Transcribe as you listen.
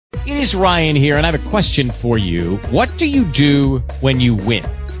It is Ryan here, and I have a question for you. What do you do when you win?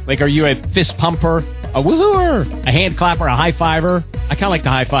 Like, are you a fist pumper, a woohooer, a hand clapper, a high fiver? I kind of like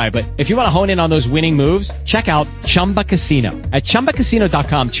the high five, but if you want to hone in on those winning moves, check out Chumba Casino. At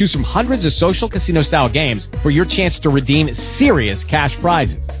ChumbaCasino.com, choose from hundreds of social casino-style games for your chance to redeem serious cash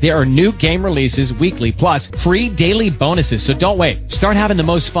prizes. There are new game releases weekly, plus free daily bonuses, so don't wait. Start having the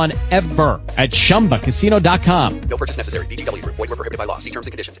most fun ever at ChumbaCasino.com. No purchase necessary. VGW Group. Void where prohibited by law. See terms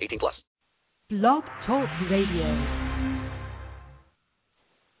and conditions. 18+. Blog Talk Radio.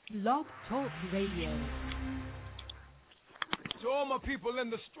 Blog Talk Radio. To all my people in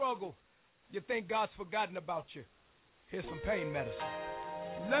the struggle, you think God's forgotten about you. Here's some pain medicine.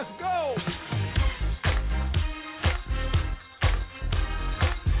 Let's go!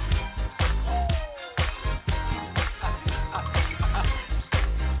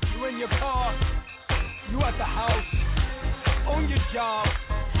 You in your car, you at the house, on your job,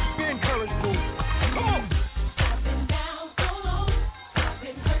 be encouraged, boo. Come on!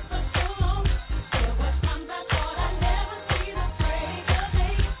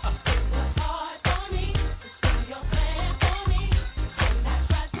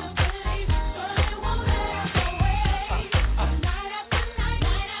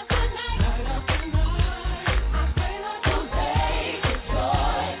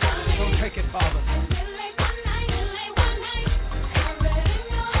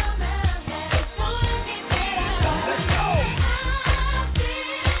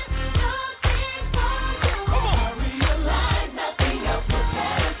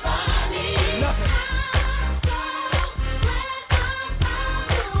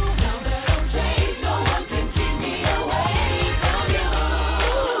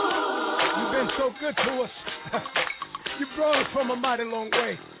 To us. You brought us from a mighty long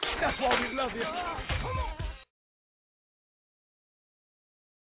way. That's why we love you. Come on.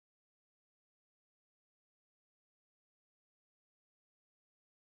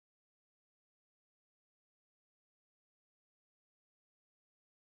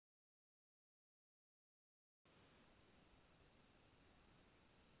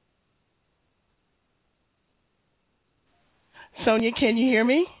 Sonya, can you hear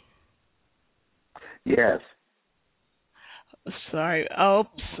me? Yes. Sorry. Oh,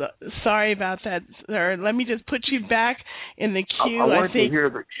 sorry about that, sir. Let me just put you back in the queue. I wanted to hear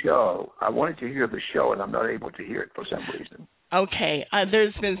the show. And I'm not able to hear it for some reason. Okay.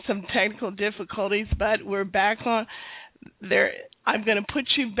 There's been some technical difficulties, but we're back on there. I'm going to put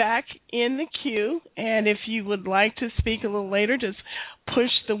you back in the queue, and if you would like to speak a little later, just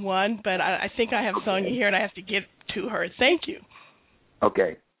push the 1. But I think I have Sonya here, and I have to get to her. Thank you.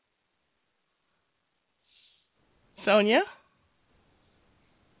 Okay. Sonya?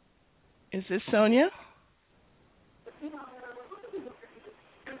 Is this Sonya?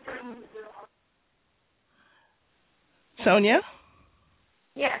 Sonya?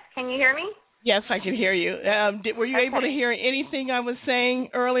 Yes, can you hear me? Yes, I can hear you. Were you able to hear anything I was saying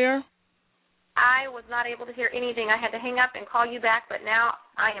earlier? I was not able to hear anything. I had to hang up and call you back, but now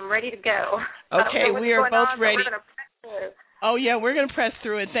I am ready to go. Okay, we are both ready. We're going to press through. Oh, yeah, we're going to press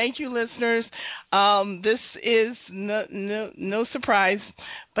through it. Thank you, listeners. This is no surprise.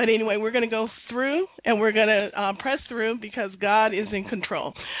 But anyway, we're going to go through, and we're going to press through because God is in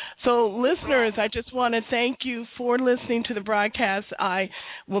control. So, listeners, I just want to thank you for listening to the broadcast. I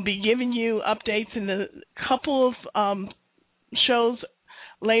will be giving you updates in a couple of shows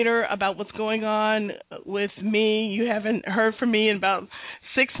later about what's going on with me. You haven't heard from me in about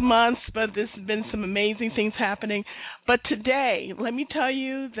 6 months, but there's been some amazing things happening. But today, let me tell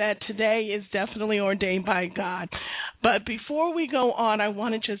you that today is definitely ordained by God. But before we go on, I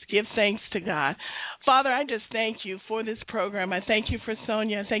want to just give thanks to God. Father, I just thank you for this program. I thank you for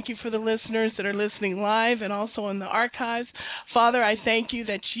Sonya. I thank you for the listeners that are listening live and also in the archives. Father, I thank you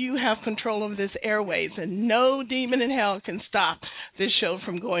that you have control over this airways, and no demon in hell can stop this show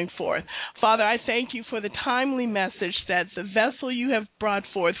from going forth. Father, I thank you for the timely message that the vessel you have brought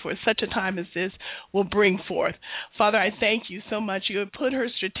forth for such a time as this will bring forth. Father, I thank you so much. You have put her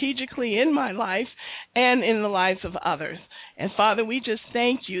strategically in my life and in the lives of others. And Father, we just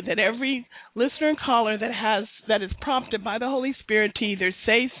thank you that every listener and caller that is prompted by the Holy Spirit to either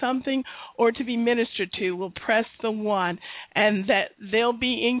say something or to be ministered to will press the 1, and that they'll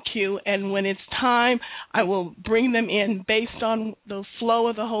be in queue, and when it's time, I will bring them in based on the flow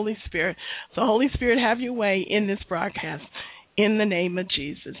of the Holy Spirit. So Holy Spirit, have your way in this broadcast. In the name of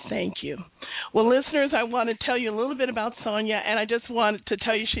Jesus, thank you. Well, listeners, I want to tell you a little bit about Sonya, and I just wanted to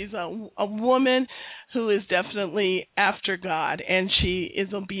tell you she's a woman who is definitely after God, and she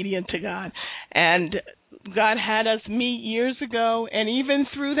is obedient to God. And God had us meet years ago, and even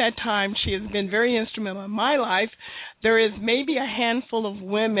through that time, she has been very instrumental in my life. There is maybe a handful of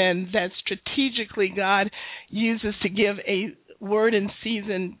women that strategically God uses to give a word in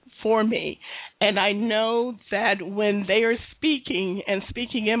season for me. And I know that when they are speaking and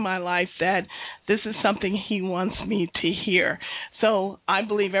speaking in my life, that this is something He wants me to hear. So I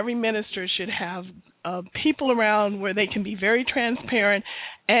believe every minister should have people around where they can be very transparent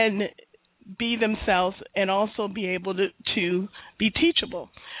and be themselves, and also be able to be teachable.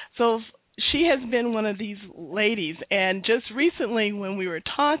 So she has been one of these ladies, and just recently when we were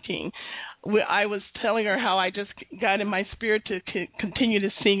talking, I was telling her how I just got in my spirit to continue to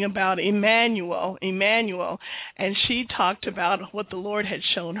sing about Immanuel, and she talked about what the Lord had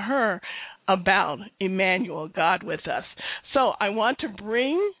shown her about Immanuel, God with us. So I want to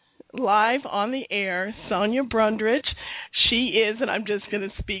bring live on the air Sonya Brundidge. She is, and I'm just going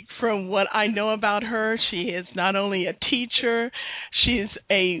to speak from what I know about her, she is not only a teacher, she's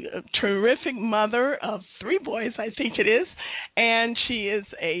a terrific mother of 3 boys, I think it is, and she is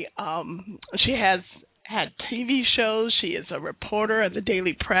she has had TV shows. She is a reporter at the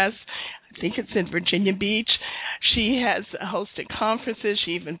Daily Press. I think it's in Virginia Beach. She has hosted conferences.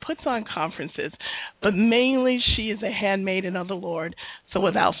 She even puts on conferences. But mainly she is a handmaiden of the Lord. So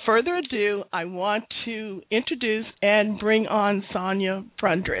without further ado, I want to introduce and bring on Sonya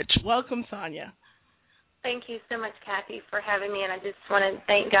Brundidge. Welcome, Sonya. Thank you so much, Kathy, for having me. And I just want to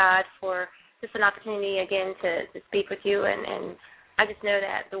thank God for just an opportunity again to speak with you. And I just know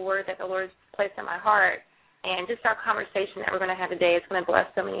that the word that the Lord placed in my heart and just our conversation that we're going to have today is going to bless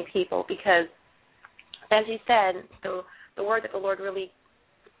so many people because, as you said, the word that the Lord really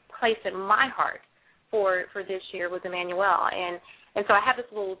placed in my heart for this year was Immanuel. And so I have this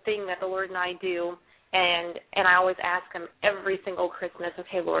little thing that the Lord and I do, and I always ask Him every single Christmas,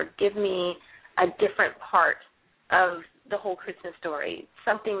 okay, Lord, give me a different part of the whole Christmas story,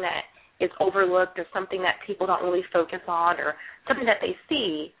 something that is overlooked or something that people don't really focus on or something that they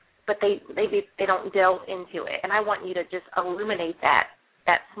see, but they don't delve into it. And I want you to just illuminate that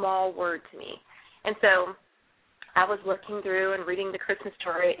small word to me. And so I was looking through and reading the Christmas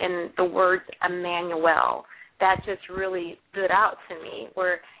story, and the words Immanuel, that just really stood out to me,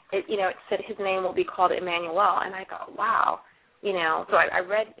 where it said His name will be called Immanuel. And I thought, wow. So I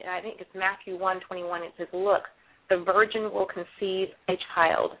read, I think it's Matthew 1:21. It says, look, the virgin will conceive a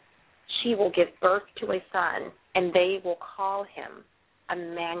child. She will give birth to a son, and they will call him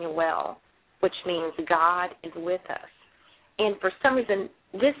Immanuel, which means God is with us. And for some reason,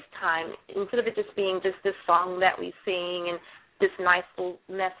 this time, instead of it just being just this song that we sing and this nice little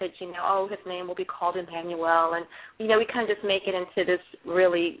message, His name will be called Immanuel, and, we kind of just make it into this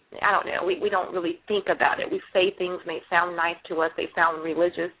really, I don't know, we don't really think about it. We say things and they sound nice to us. They sound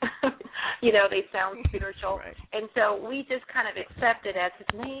religious. They sound spiritual. Right. And so we just kind of accept it as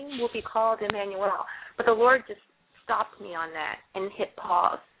His name will be called Immanuel. But the Lord just stopped me on that and hit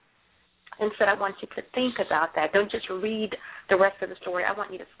pause and said, I want you to think about that. Don't just read the rest of the story. I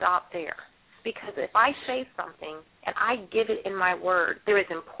want you to stop there. Because if I say something and I give it in my word, there is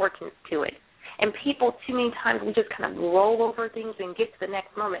importance to it. And people, too many times, we just kind of roll over things and get to the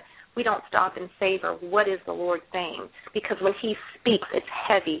next moment. We don't stop and savor what is the Lord saying. Because when He speaks, it's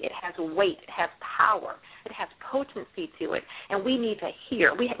heavy, it has weight, it has power, it has potency to it. And we need to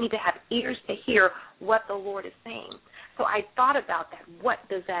hear. We need to have ears to hear what the Lord is saying. So I thought about that. What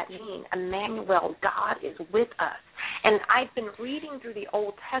does that mean? Immanuel, God is with us. And I've been reading through the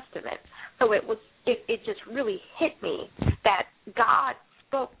Old Testament, so it just really hit me that God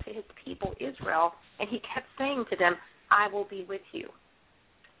spoke to His people Israel, and He kept saying to them, I will be with you.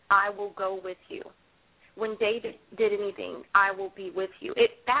 I will go with you. When David did anything, I will be with you.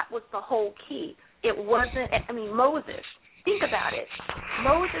 That was the whole key. It wasn't, Moses, think about it.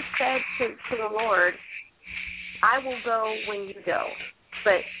 Moses said to the Lord, I will go when you go.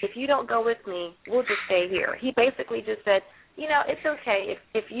 But if you don't go with me, we'll just stay here. He basically just said, it's okay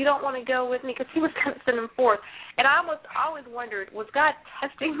if you don't want to go with me, because he was going to send him forth. And I always wondered, was God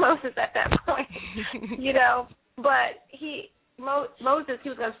testing Moses at that point? But Moses, he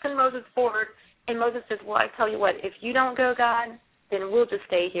was going to send Moses forward, and Moses says, well, I tell you what, if you don't go, God, then we'll just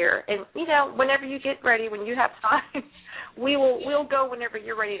stay here. And, whenever you get ready, when you have time, we'll go whenever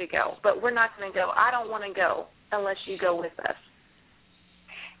you're ready to go. But we're not going to go. I don't want to go unless you go with us.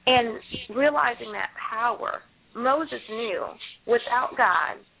 And realizing that power, Moses knew without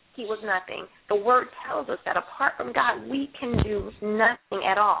God, he was nothing. The Word tells us that apart from God, we can do nothing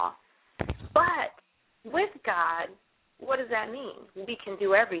at all. But with God, what does that mean? We can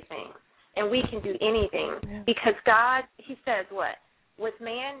do everything, and we can do anything. Yeah. Because God, He says what? With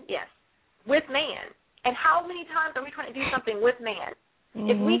man, yes. With man, And how many times are we trying to do something with man?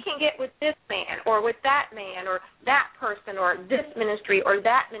 If we can get with this man or with that man or that person or this ministry or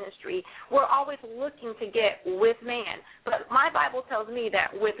that ministry, we're always looking to get with man. But my Bible tells me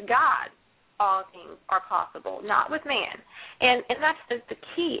that with God, all things are possible, not with man. And that's the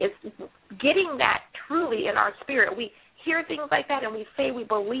key, is getting that truly in our spirit. We hear things like that and we say we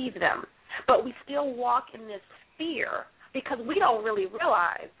believe them, but we still walk in this fear because we don't really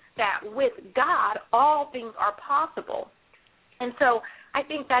realize that with God, all things are possible. And so I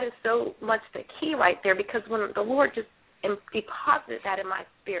think that is so much the key right there, because when the Lord just deposited that in my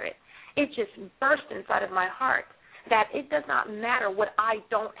spirit, it just burst inside of my heart that it does not matter what I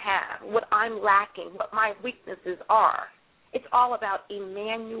don't have, what I'm lacking, what my weaknesses are. It's all about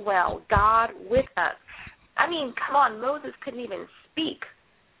Immanuel, God with us. I mean, come on, Moses couldn't even speak.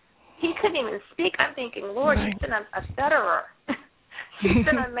 He couldn't even speak. I'm thinking, Lord, you sent a stutterer. You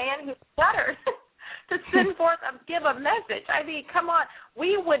sent a man who stutters to send forth, give a message. I mean, come on.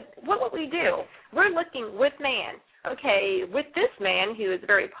 What would we do? We're looking with man. Okay, with this man who is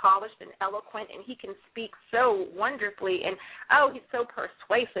very polished and eloquent, and he can speak so wonderfully, and, he's so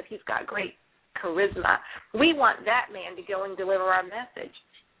persuasive. He's got great charisma. We want that man to go and deliver our message.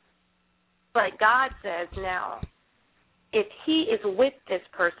 But God says now, if he is with this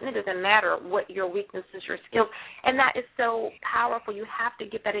person, it doesn't matter what your weaknesses, your skills. And that is so powerful. You have to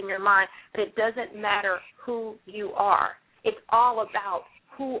get that in your mind, that it doesn't matter who you are. It's all about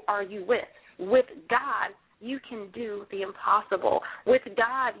who are you with. With God, you can do the impossible. With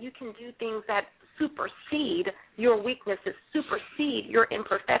God, you can do things that supersede your weaknesses, supersede your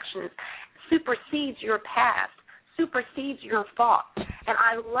imperfections, supersedes your past, supersedes your faults. And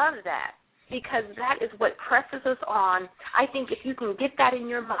I love that, because that is what presses us on. I think if you can get that in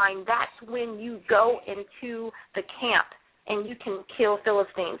your mind, that's when you go into the camp and you can kill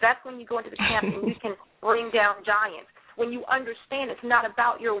Philistines. That's when you go into the camp and you can bring down giants. When you understand it's not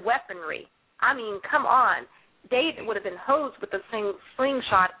about your weaponry. I mean, come on. David would have been hosed with a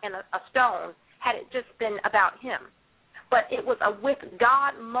slingshot and a stone had it just been about him. But it was a with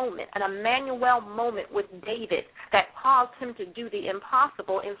God moment, an Immanuel moment with David that caused him to do the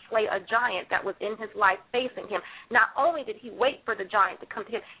impossible and slay a giant that was in his life facing him. Not only did he wait for the giant to come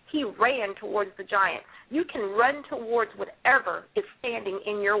to him, he ran towards the giant. You can run towards whatever is standing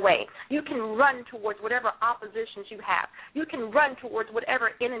in your way. You can run towards whatever oppositions you have. You can run towards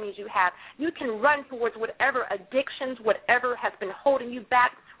whatever enemies you have. You can run towards whatever addictions, whatever has been holding you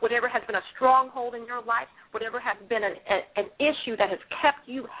back, whatever has been a stronghold in your life, whatever has been an issue that has kept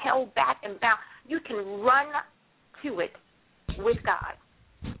you held back and bound. You can run to it with God.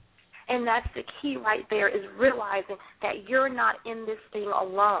 And that's the key right there, is realizing that you're not in this thing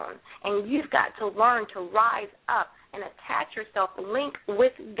alone. And you've got to learn to rise up and attach yourself, link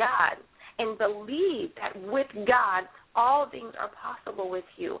with God, and believe that with God, all things are possible with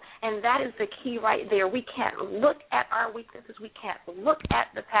you. And that is the key right there. We can't look at our weaknesses. We can't look at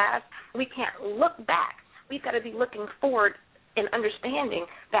the past. We can't look back. We've got to be looking forward and understanding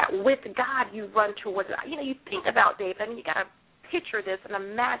that with God you run towards it. You know, you think about David, and you got to picture this and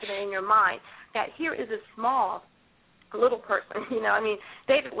imagine it in your mind, that here is a small little person. You know, I mean,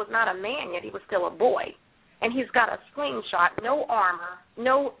 David was not a man yet. He was still a boy. And he's got a slingshot, no armor,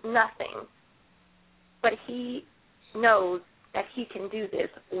 no nothing. But he knows that he can do this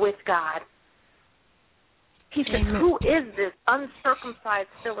with God. He says, who is this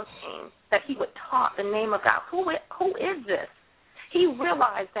uncircumcised Philistine that he would taunt the name of God? Who is this? He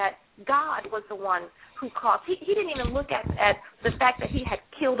realized that God was the one who caused. He didn't even look at the fact that he had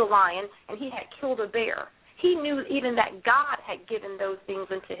killed a lion and he had killed a bear. He knew even that God had given those things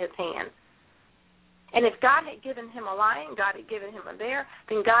into his hands. And if God had given him a lion, God had given him a bear,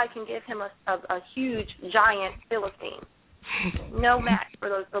 then God can give him a huge, giant Philistine. No match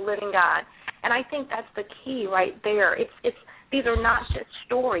for the living God. And I think that's the key right there. These are not just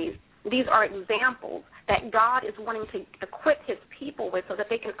stories. These are examples that God is wanting to equip his people with so that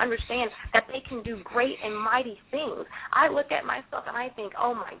they can understand that they can do great and mighty things. I look at myself and I think,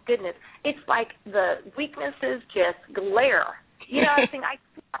 oh, my goodness, it's like the weaknesses just glare. You know what I'm saying?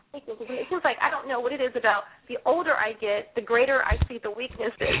 It seems like I don't know what it is about. The older I get, the greater I see the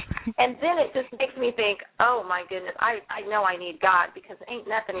weaknesses. And then it just makes me think, oh, my goodness, I know I need God, because ain't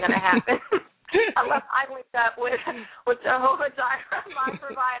nothing going to happen unless I link up with Jehovah Jireh, my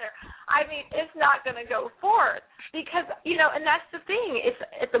provider. I mean, it's not going to go forth because, you know, and that's the thing.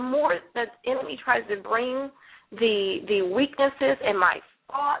 It's the more that the enemy tries to bring the weaknesses and my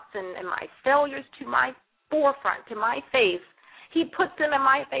thoughts and my failures to my forefront, to my face, he puts them in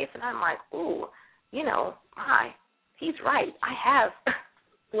my face, and I'm like, ooh, you know, he's right. I have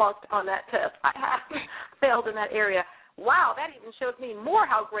flunked on that test. I have failed in that area. Wow, that even shows me more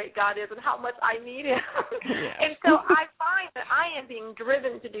how great God is and how much I need him. Yeah. And so I find that I am being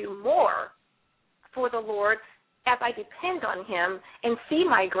driven to do more for the Lord as I depend on him and see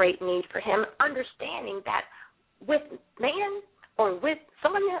my great need for him, understanding that with man or with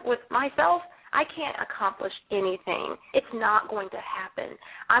someone, with myself, I can't accomplish anything. It's not going to happen.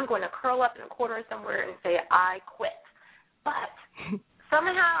 I'm going to curl up in a corner somewhere and say, I quit. But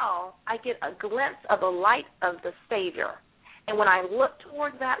somehow I get a glimpse of the light of the Savior. And when I look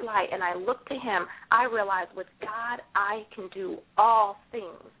towards that light and I look to him, I realize with God I can do all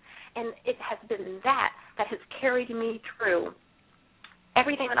things. And it has been that has carried me through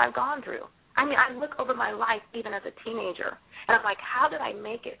everything that I've gone through. I mean, I look over my life even as a teenager, and I'm like, how did I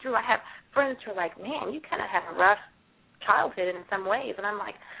make it through? I have friends who are like, man, you kind of had a rough childhood in some ways. And I'm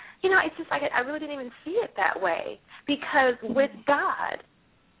like, it's just like I really didn't even see it that way, because with God,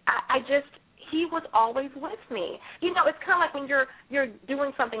 he was always with me. It's kind of like when you're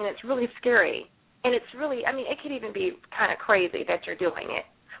doing something that's really scary, and it's really, it could even be kind of crazy that you're doing it.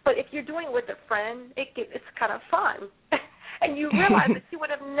 But if you're doing it with a friend, it's kind of fun. And you realize that you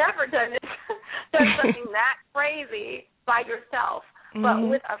would have never done something that crazy by yourself. Mm-hmm. But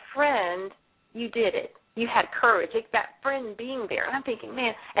with a friend, you did it. You had courage. It's that friend being there. And I'm thinking,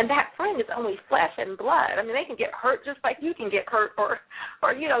 man, and that friend is only flesh and blood. I mean, they can get hurt just like you can get hurt, or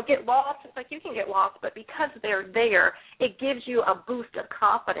get lost just like you can get lost. But because they're there, it gives you a boost of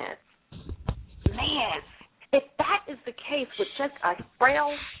confidence. Man, if that is the case with just a frail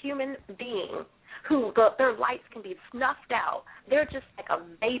human being who their lights can be snuffed out, they're just like a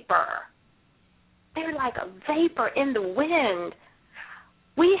vapor. They're like a vapor in the wind.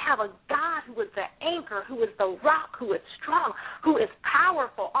 We have a God who is the anchor, who is the rock, who is strong, who is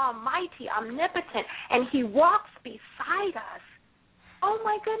powerful, almighty, omnipotent, and he walks beside us. Oh,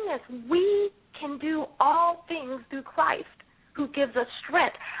 my goodness, we can do all things through Christ, who gives us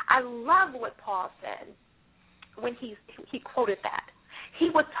strength. I love what Paul said when he quoted that. He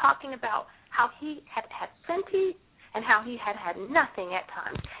was talking about how he had had plenty and how he had had nothing at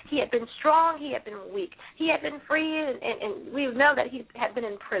times. He had been strong, he had been weak, he had been free, and we know that he had been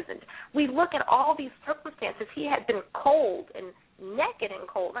imprisoned. We look at all these circumstances. He had been cold and naked and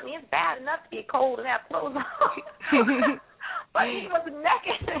cold. I mean, it's bad enough to be cold and have clothes on. But he was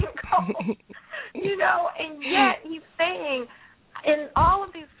naked and cold, and yet he's saying, in all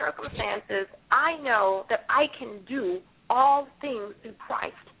of these circumstances, I know that I can do all things through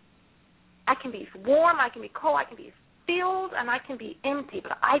Christ. I can be warm, I can be cold, I can be filled, and I can be empty,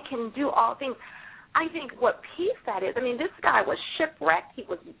 but I can do all things. I think what peace that is. I mean, this guy was shipwrecked. He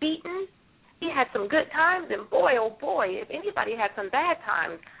was beaten. He had some good times, and boy, oh boy, if anybody had some bad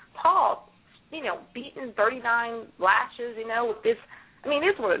times, Paul, beaten 39 lashes, with this. I mean,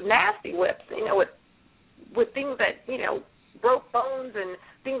 these were nasty whips, with things that, broke bones and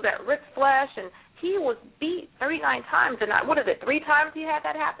things that ripped flesh, and he was beat 39 times, and 3 times he had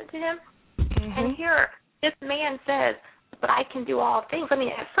that happen to him? Mm-hmm. And here, this man says, but I can do all things. I mean,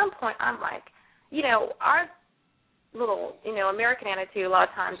 at some point, I'm like, our little, American attitude a lot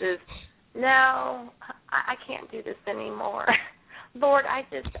of times is, no, I can't do this anymore. Lord,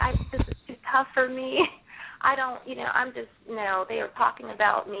 this is too tough for me. I don't, they are talking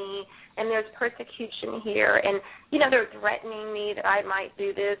about me, and there's persecution here, and, they're threatening me that I might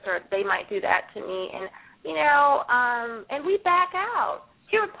do this or they might do that to me, and, and we back out.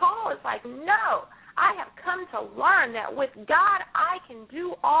 Here Paul is like, no, I have come to learn that with God I can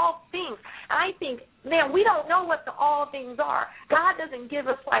do all things. And I think, man, we don't know what the all things are. God doesn't give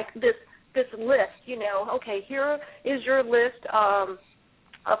us like this list, okay, here is your list of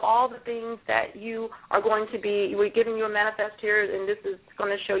all the things that you are going to be, we're giving you a manifest here, and this is going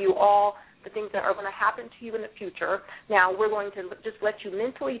to show you all the things that are going to happen to you in the future. Now, we're going to just let you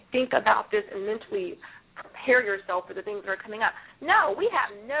mentally think about this and mentally prepare yourself for the things that are coming up. No, we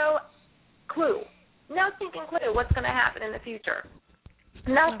have no clue, no thinking clue what's going to happen in the future.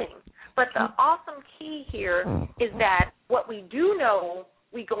 Nothing. But the awesome key here is that what we do know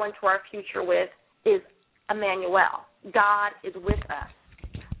we go into our future with is Immanuel. God is with us.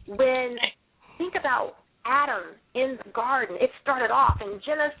 When think about Adam in the garden, it started off in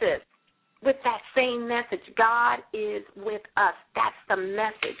Genesis with that same message. God is with us. That's the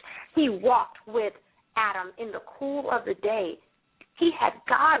message. He walked with Adam in the cool of the day. He had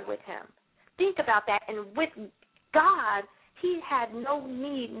God with him. Think about that. And with God, he had no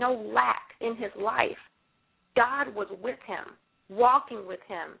need, no lack in his life. God was with him, walking with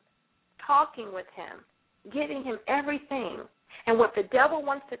him, talking with him, giving him everything. And what the devil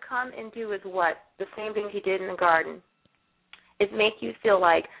wants to come and do is what? The same thing he did in the garden, It makes you feel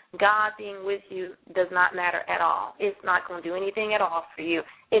like God being with you does not matter at all. It's not going to do anything at all for you.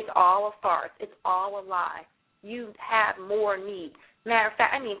 It's all a farce. It's all a lie. You have more need. Matter of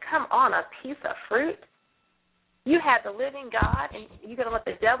fact, come on, a piece of fruit. You have the living God, and you're going to let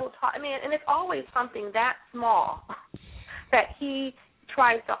the devil talk. And it's always something that small that he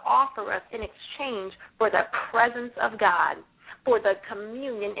tries to offer us in exchange for the presence of God, for the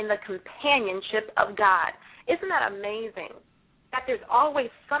communion and the companionship of God. Isn't that amazing? That there's always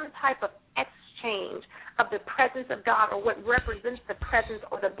some type of exchange of the presence of God, or what represents the presence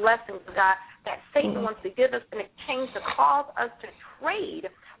or the blessings of God, that Satan wants to give us in exchange to cause us to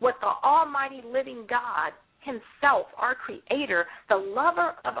trade what the almighty living God himself, our creator, the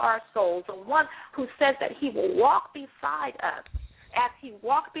lover of our souls, the one who says that he will walk beside us. As he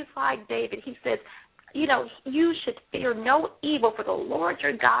walked beside David, he says, you should fear no evil, for the Lord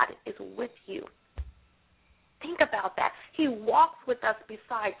your God is with you. Think about that. He walks with us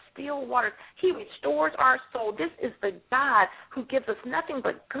beside still waters. He restores our soul. This is the God who gives us nothing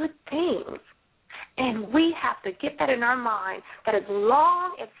but good things. And we have to get that in our mind, that as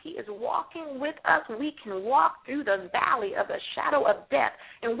long as he is walking with us, we can walk through the valley of the shadow of death,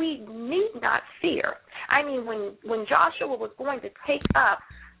 and we need not fear. When Joshua was going to take up,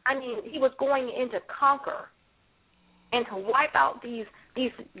 he was going in to conquer and to wipe out these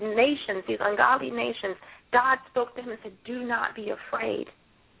nations, these ungodly nations. God spoke to him and said, do not be afraid.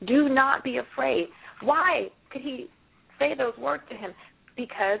 Do not be afraid. Why could he say those words to him?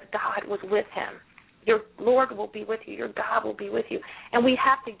 Because God was with him. Your Lord will be with you. Your God will be with you. And we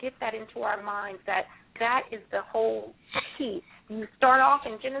have to get that into our minds, that is the whole key. You start off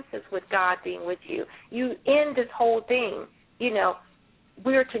in Genesis with God being with you. You end this whole thing,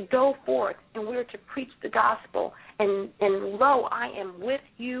 we're to go forth and we're to preach the gospel. And lo, I am with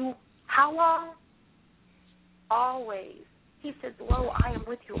you. How long? Always. He says, lo, I am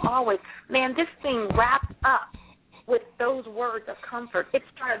with you always. Man, this thing wrapped up with those words of comfort. It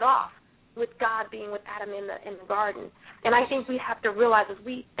started off with God being with Adam in the garden. And I think we have to realize, as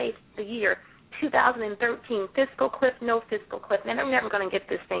we face the year 2013, fiscal cliff, no fiscal cliff, man, they're never going to get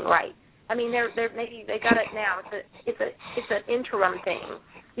this thing right. They're maybe they got it now. It's an interim thing.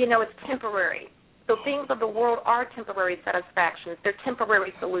 It's temporary. So things of the world are temporary satisfactions. They're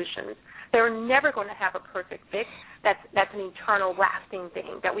temporary solutions. They're never going to have a perfect fix. That's an eternal, lasting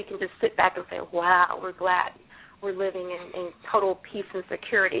thing that we can just sit back and say, wow, we're glad we're living in total peace and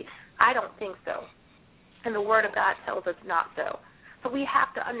security. I don't think so. And the Word of God tells us not so. So we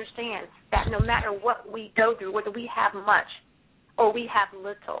have to understand that no matter what we go through, whether we have much or we have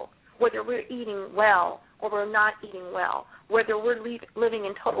little, whether we're eating well or we're not eating well, whether we're living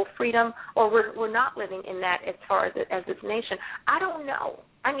in total freedom or we're not living in that as far as this nation, I don't know.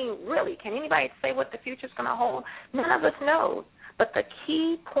 Really, can anybody say what the future's going to hold? None of us know. But the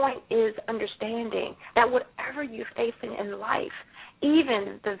key point is understanding that whatever you're facing in life,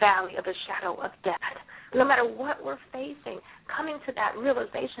 even the valley of the shadow of death, no matter what we're facing, coming to that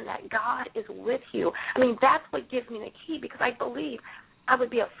realization that God is with you. That's what gives me the key, because I believe I would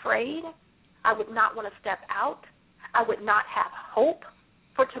be afraid. I would not want to step out. I would not have hope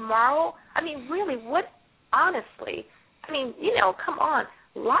for tomorrow. Really, honestly, come on.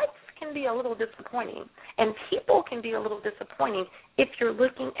 Life can be a little disappointing, and people can be a little disappointing if you're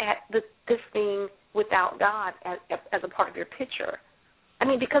looking at this thing without God as a part of your picture.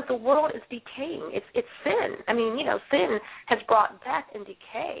 Because the world is decaying. It's sin. Sin has brought death and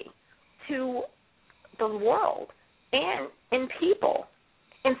decay to the world and in people.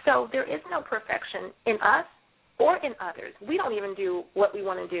 And so there is no perfection in us or in others. We don't even do what we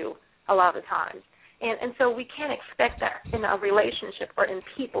want to do a lot of the times. And so we can't expect that in a relationship or in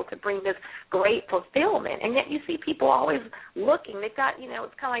people to bring this great fulfillment. And yet you see people always looking. They've got,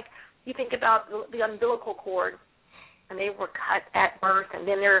 it's kind of like you think about the umbilical cord, and they were cut at birth, and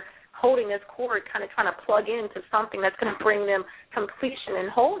then they're holding this cord kind of trying to plug into something that's going to bring them completion and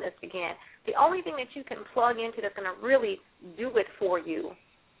wholeness again. The only thing that you can plug into that's going to really do it for you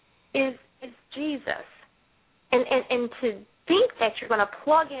is Jesus. And to think that you're going to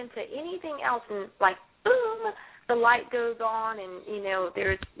plug into anything else and, like, boom, the light goes on and,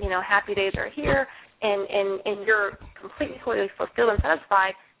 there's, happy days are here and you're completely, totally fulfilled and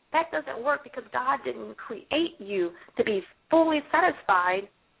satisfied, that doesn't work, because God didn't create you to be fully satisfied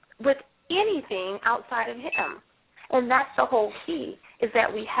with anything outside of Him. And that's the whole key, is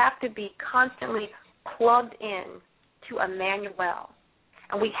that we have to be constantly plugged in to Immanuel.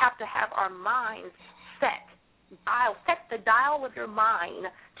 And we have to have our minds set the dial of your mind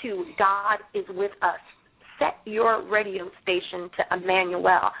to God is with us. Set your radio station to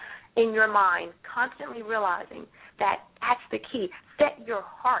Immanuel. in your mind, constantly realizing that that's the key. Set your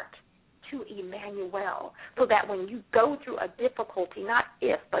heart to Immanuel so that when you go through a difficulty, not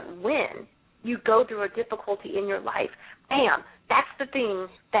if, but when you go through a difficulty in your life, bam, that's the thing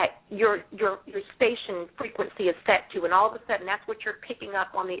that your station frequency is set to, and all of a sudden that's what you're picking up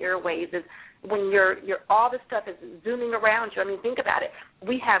on the airwaves is when you're all this stuff is zooming around you. I mean, think about it.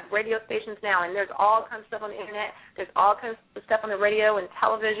 We have radio stations now, and there's all kinds of stuff on the internet. There's all kinds of stuff on the radio and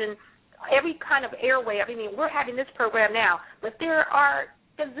television, every kind of airwave. I mean, we're having this program now, but there are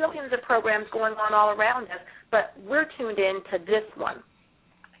gazillions of programs going on all around us, but we're tuned in to this one.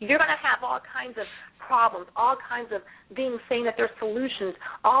 You're going to have all kinds of problems, all kinds of things saying that there's solutions,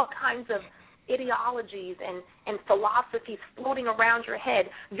 all kinds of ideologies and philosophies floating around your head.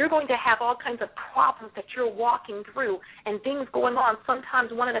 You're going to have all kinds of problems that you're walking through and things going on,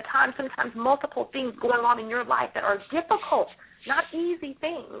 sometimes one at a time, sometimes multiple things going on in your life that are difficult, not easy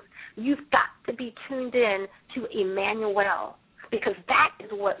things. You've got to be tuned in to Immanuel, because that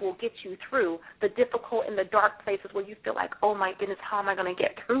is what will get you through the difficult and the dark places where you feel like, oh, my goodness, how am I going to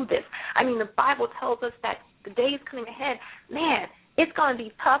get through this? I mean, the Bible tells us that the days coming ahead, man, it's going to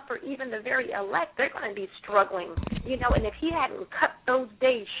be tough for even the very elect. They're going to be struggling, and if he hadn't cut those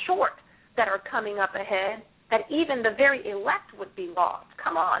days short that are coming up ahead, that even the very elect would be lost.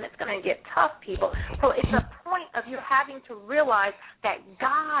 Come on, it's going to get tough, people. So it's a point of you having to realize that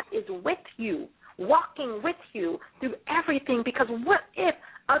God is with you, walking with you through everything, because what if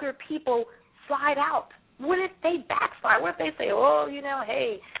other people slide out? What if they backslide? What if they say, oh,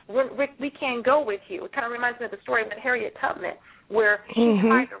 hey, we can't go with you? It kind of reminds me of the story with Harriet Tubman, where she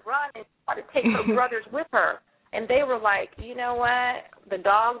tried to run and tried to take her brothers with her, and they were like, you know what, the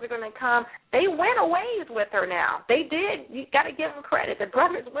dogs are going to come. They went a ways with her now. They did. You got to give them credit. The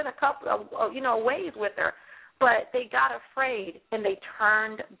brothers went a couple of, ways with her, but they got afraid, and they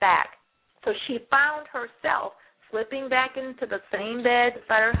turned back. So she found herself slipping back into the same bed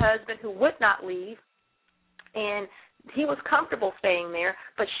beside her husband, who would not leave, and he was comfortable staying there,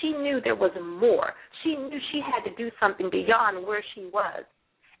 but she knew there was more. She knew she had to do something beyond where she was,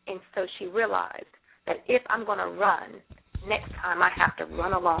 and so she realized that if I'm going to run, next time I have to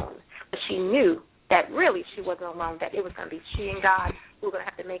run alone. But she knew that really she wasn't alone, that it was going to be she and God who were going to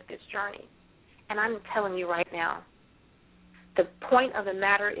have to make this journey. And I'm telling you right now, the point of the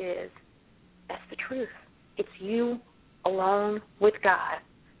matter is, that's the truth. It's you alone with God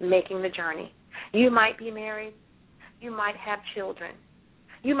making the journey. You might be married. You might have children.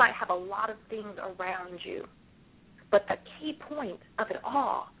 You might have a lot of things around you. But the key point of it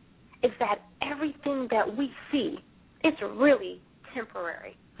all is that everything that we see is really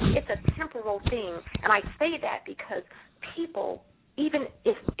temporary. It's a temporal thing. And I say that because people, even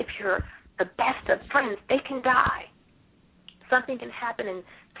if you're the best of friends, they can die. Something can happen and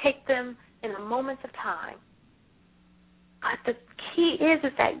take them in the moments of time. But the key is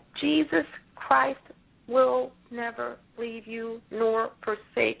that Jesus Christ will never leave you nor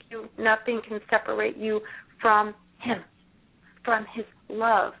forsake you. Nothing can separate you from him, from his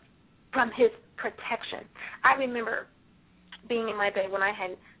love, from his protection. I remember being in my bed when I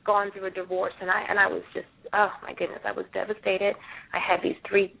had gone through a divorce, and I was just, oh, my goodness, I was devastated. I had these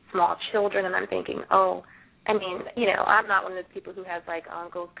 3 small children, and I'm thinking, I'm not one of those people who has, like,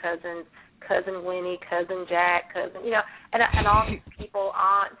 uncles, cousins, Cousin Winnie, Cousin Jack, and all these people,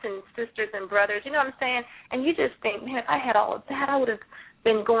 aunts and sisters and brothers, you know what I'm saying? And you just think, man, if I had all of that, I would have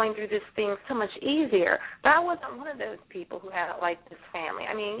been going through this thing so much easier. But I wasn't one of those people who had, like, this family.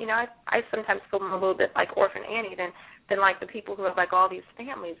 I mean, I sometimes feel a little bit like Orphan Annie than like the people who have, like, all these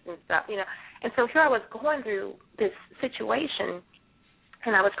families and stuff, And so here I was going through this situation,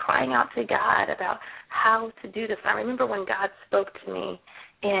 and I was crying out to God about how to do this. And I remember when God spoke to me,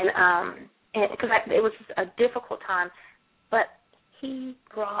 and because it was just a difficult time, but he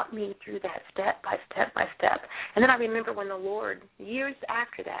brought me through that step by step by step. And then I remember when the Lord, years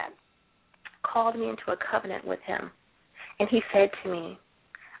after that, called me into a covenant with him, and he said to me,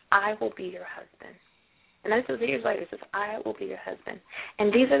 I will be your husband. And this was years later. He says, I will be your husband.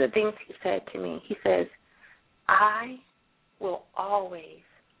 And these are the things he said to me. He says, I will always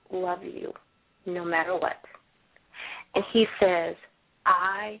love you no matter what. And he says,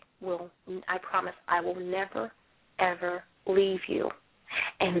 I promise I will never, ever leave you.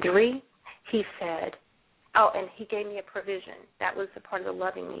 And 3, he said, and he gave me a provision. That was the part of the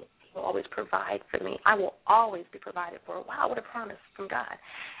loving me. He will always provide for me. I will always be provided for. Wow, what a promise from God.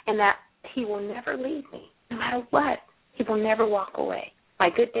 And that he will never leave me, no matter what. He will never walk away. My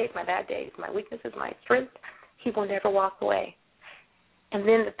good days, my bad days, my weaknesses, my strength, he will never walk away. And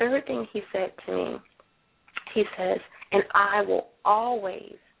then the 3rd thing he said to me, he says, and I will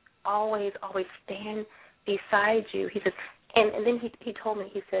always always, always stand beside you. He says, and then he told me,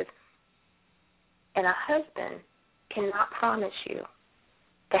 he says, and a husband cannot promise you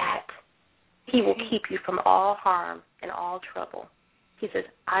that he will keep you from all harm and all trouble. He says,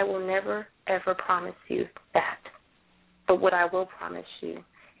 I will never, ever promise you that. But what I will promise you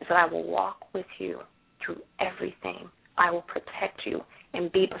is that I will walk with you through everything. I will protect you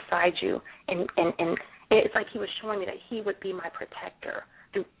and be beside you. And it's like he was showing me that he would be my protector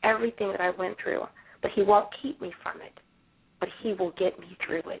through everything that I went through. But he won't keep me from it, but he will get me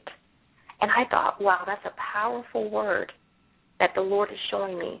through it. And I thought, wow, that's a powerful word that the Lord is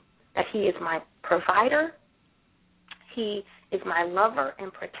showing me, that he is my provider, he is my lover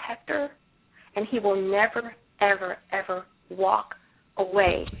and protector, and he will never, ever, ever walk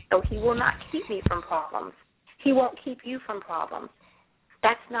away. So he will not keep me from problems. He won't keep you from problems.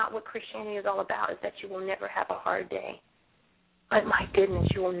 That's not what Christianity is all about, is that you will never have a hard day. But my goodness,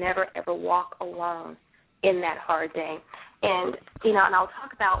 you will never, ever walk alone in that hard day. And, and I'll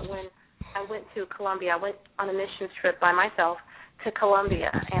talk about when I went to Colombia. I went on a missions trip by myself to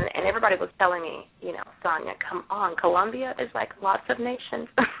Colombia, and everybody was telling me, Sonya, come on, Colombia is like lots of nations,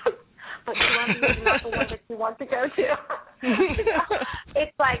 but Colombia is not the one that you want to go to.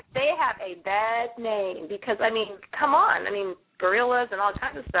 It's like they have a bad name because, come on, guerrillas and all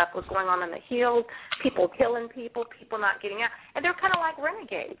kinds of stuff was going on in the hills, people killing people, people not getting out, and they're kind of like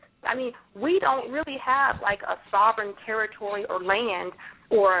renegades. We don't really have like a sovereign territory or land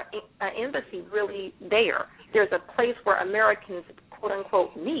or an embassy really there. There's a place where Americans,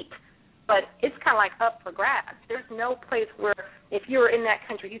 quote-unquote, meet, but it's kind of like up for grabs. There's no place where if you're in that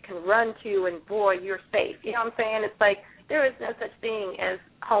country you can run to and, boy, you're safe. You know what I'm saying? It's like there is no such thing as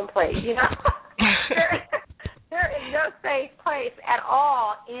home place, There is no safe place at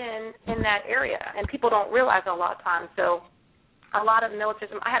all in that area, and people don't realize it a lot of times. So a lot of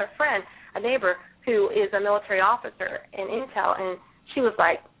militarism. I had a friend, a neighbor, who is a military officer in Intel, and she was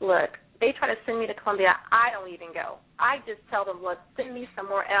like, look, they try to send me to Colombia. I don't even go. I just tell them, look, send me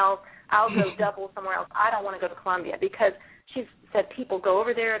somewhere else. I'll go double somewhere else. I don't want to go to Colombia because she said people go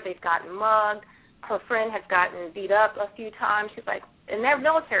over there. They've gotten mugged. Her friend has gotten beat up a few times. She's like, and they're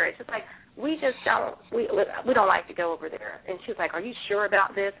military. She's like, we just don't, we don't like to go over there. And she was like, are you sure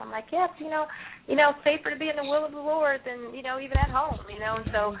about this? I'm like, yes, safer to be in the will of the Lord than, even at home, And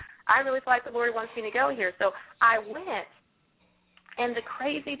so I really feel like the Lord wants me to go here. So I went. And the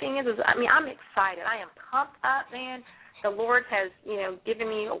crazy thing is I'm excited. I am pumped up, man. The Lord has, given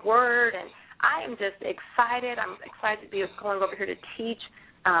me a word, and I am just excited. I'm excited to be going over here to teach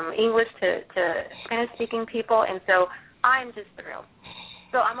English to Spanish-speaking people, and so I'm just thrilled.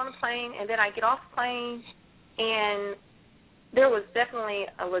 So I'm on a plane, and then I get off the plane, and there was definitely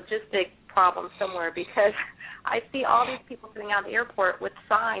a logistic problem somewhere because I see all these people sitting out at the airport with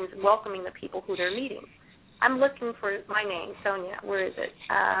signs welcoming the people who they're meeting. I'm looking for my name, Sonya. Where is it?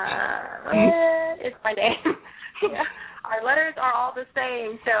 It's my name. Our letters are all the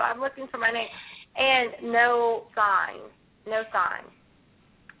same, so I'm looking for my name. And no sign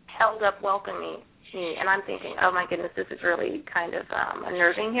held up welcoming me. And I'm thinking, oh, my goodness, this is really kind of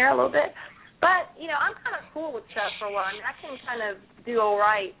unnerving here a little bit. But, I'm kind of cool with stuff for a while. I can kind of do all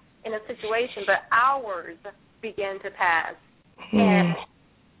right in a situation, but hours began to pass. And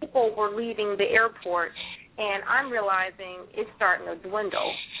people were leaving the airport, and I'm realizing it's starting to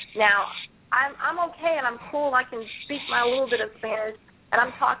dwindle. Now, I'm okay and I'm cool. I can speak my little bit of Spanish, and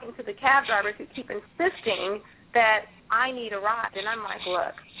I'm talking to the cab drivers who keep insisting that I need a ride. And I'm like,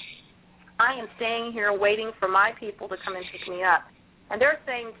 look, I am staying here waiting for my people to come and pick me up. And they're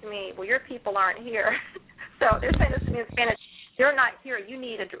saying to me, well, your people aren't here. So they're saying this to me in Spanish. They're not here. You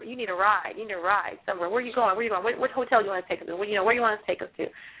need a ride. You need a ride somewhere. Where are you going? What hotel do you want to take us to? Where you want to take us to?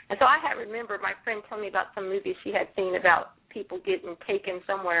 And so I had remembered my friend telling me about some movie she had seen about people getting taken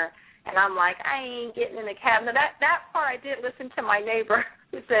somewhere. And I'm like, I ain't getting in a cab. Now, that part I did listen to my neighbor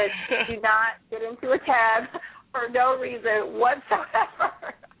who said, do not get into a cab for no reason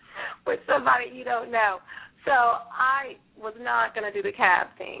whatsoever with somebody you don't know. So I was not going to do the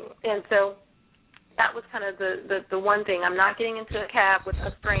cab thing. And so that was kind of the one thing. I'm not getting into a cab with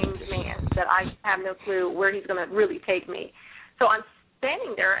a strange man that I have no clue where he's going to really take me. So I'm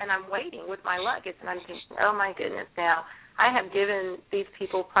standing there, and I'm waiting with my luggage, and I'm thinking, oh, my goodness, now I have given these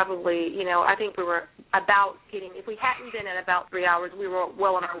people probably, I think we were about getting, if we hadn't been at about 3 hours, we were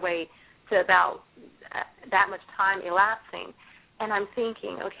well on our way to about that much time elapsing. And I'm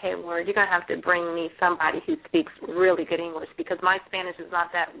thinking, okay, Lord, you're going to have to bring me somebody who speaks really good English because my Spanish is not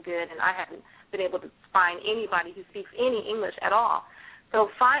that good, and I haven't been able to find anybody who speaks any English at all. So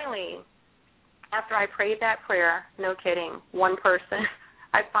finally, after I prayed that prayer, no kidding, one person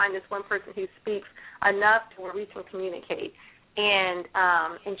I find this one person who speaks enough to where we can communicate. And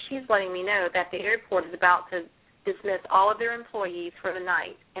she's letting me know that the airport is about to dismiss all of their employees for the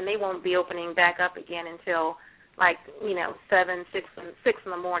night, and they won't be opening back up again until 6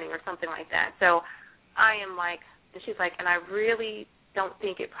 in the morning or something like that. So I am like, and she's like, and I really don't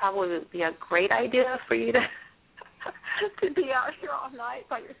think it probably would be a great idea for you to be out here all night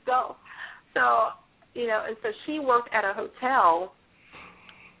by yourself. So, and so she worked at a hotel,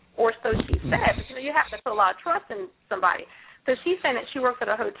 or so she said, but you have to put a lot of trust in somebody. So she's saying that she works at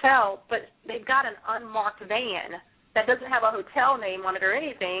a hotel, but they've got an unmarked van that doesn't have a hotel name on it or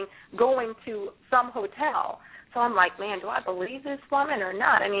anything going to some hotel. So I'm like, man, do I believe this woman or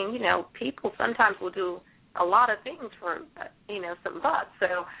not? I mean, people sometimes will do a lot of things for, some bucks.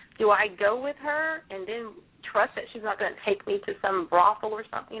 So do I go with her and then trust that she's not going to take me to some brothel or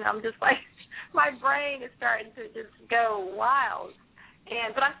something? I'm just like, my brain is starting to just go wild.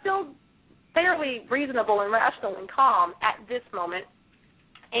 But I'm still fairly reasonable and rational and calm at this moment.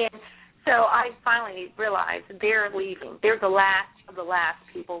 And so I finally realized they're leaving. They're the last of the last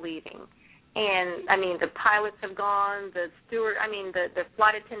people leaving. And, I mean, the pilots have gone, the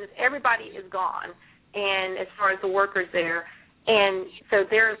flight attendants, everybody is gone, and as far as the workers there. And so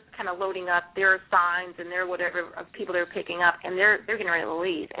they're kind of loading up their signs and their whatever of people they're picking up, and they're getting ready to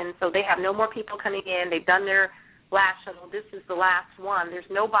leave. And so they have no more people coming in. They've done their last shuttle. This is the last one. There's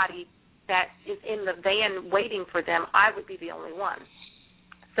nobody that is in the van waiting for them. I would be the only one.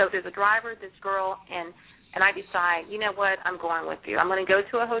 So there's a driver, this girl, and I decide, you know what, I'm going with you. I'm going to go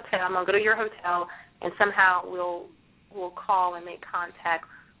to a hotel. I'm going to go to your hotel, and somehow we'll call and make contact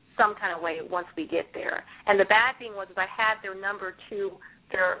some kind of way once we get there. And the bad thing was I had their number to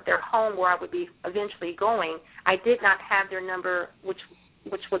their home where I would be eventually going. I did not have their number, which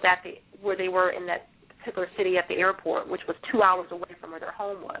was at where they were in that particular city at the airport, which was 2 hours away from where their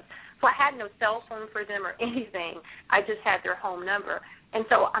home was. So I had no cell phone for them or anything. I just had their home number. And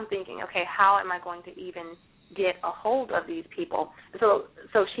so I'm thinking, okay, how am I going to even get a hold of these people? So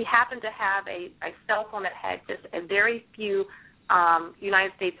she happened to have a cell phone that had just a very few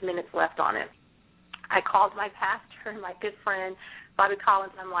United States minutes left on it. I called my pastor and my good friend, Bobby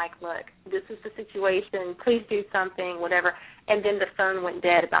Collins. I'm like, look, this is the situation. Please do something, whatever. And then the phone went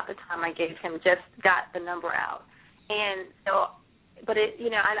dead about the time I gave him, just got the number out. And so, but it,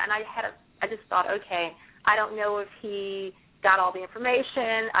 I just thought, okay, I don't know if he got all the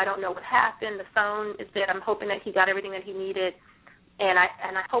information. I don't know what happened. The phone is dead. I'm hoping that he got everything that he needed, and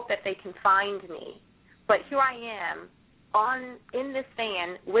I hope that they can find me. But here I am in this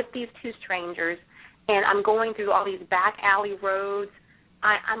van with these two strangers, and I'm going through all these back alley roads.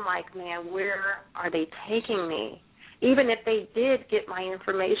 I'm like, man, where are they taking me? Even if they did get my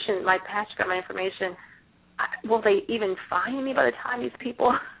information, my pastor got my information, will they even find me by the time these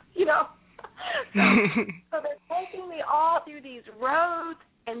people, So they're taking me all through these roads,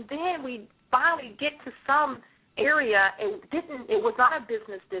 and then we finally get to some area. It was not a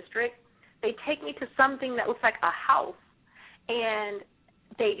business district. They take me to something that looks like a house, and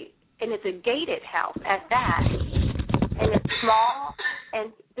it's a gated house at that, and it's small.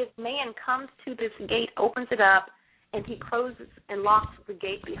 And this man comes to this gate, opens it up, and he closes and locks the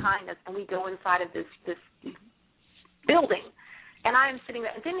gate behind us, and we go inside of this building. And I am sitting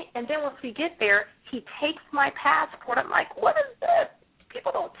there, and then once we get there, he takes my passport. I'm like, what is this?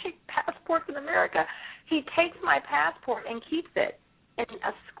 People don't take passports in America. He takes my passport and keeps it and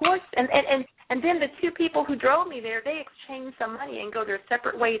escorts. And then the two people who drove me there, they exchange some money and go their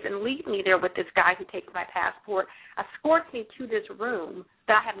separate ways and leave me there with this guy who takes my passport, escorts me to this room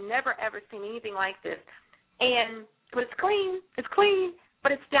that I have never, ever seen anything like this. But it's clean,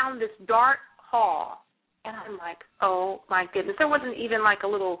 but it's down this dark hall. And I'm like, oh, my goodness. There wasn't even like a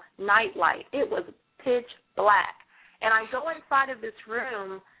little night light. It was pitch black. And I go inside of this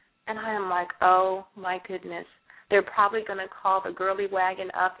room, and I am like, oh, my goodness. They're probably going to call the girly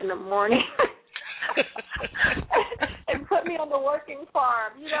wagon up in the morning and put me on the working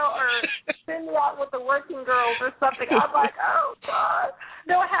farm, or send me out with the working girls or something. I'm like, oh, God.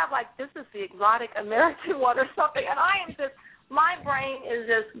 They'll have like, this is the exotic American one or something. And I am just, my brain is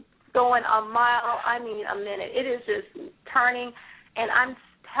just going a mile, a minute. It is just turning, and I'm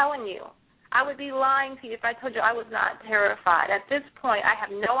telling you, I would be lying to you if I told you I was not terrified. At this point, I have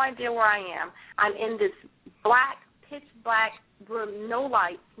no idea where I am. I'm in this black, pitch black room, no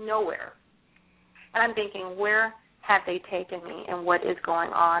lights, nowhere. And I'm thinking, where have they taken me, and what is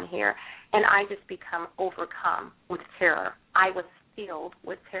going on here? And I just become overcome with terror. I was filled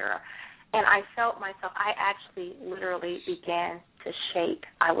with terror. And I felt myself, I actually literally began to shake.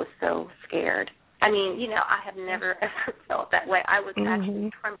 I was so scared. I mean, you know, I have never ever felt that way. I was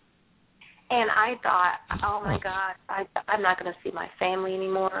actually trembling. And I thought, oh, my God, I'm not going to see my family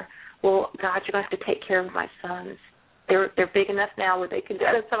anymore. Well, God, you're going to have to take care of my sons. They're big enough now where they can do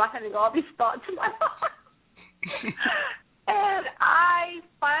it. And so I'm having all these thoughts in my heart. And I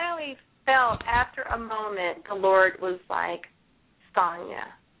finally felt, after a moment, the Lord was like, Sonya,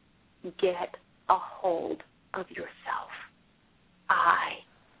 get a hold of yourself. I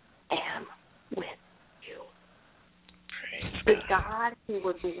am with you. The God who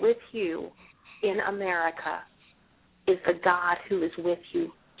was with you in America is the God who is with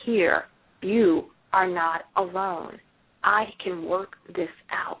you here. You are not alone. I can work this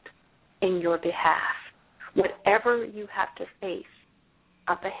out in your behalf. Whatever you have to face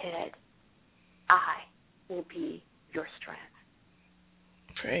up ahead, I will be your strength.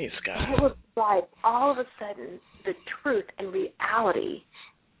 Praise God. And it was like all of a sudden the truth and reality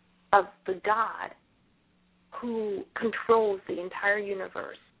of the God who controls the entire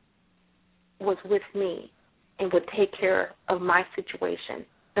universe was with me and would take care of my situation,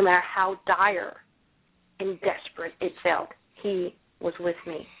 no matter how dire and desperate it felt. He was with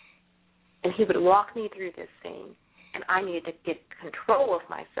me. And he would walk me through this thing, and I needed to get control of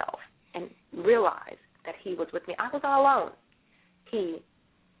myself and realize that he was with me. I was not alone. He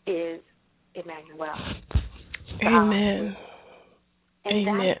is Immanuel. Amen. And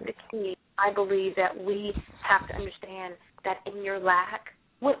Amen. that's the key. I believe that we have to understand that in your lack,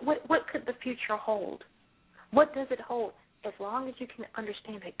 what could the future hold? What does it hold? As long as you can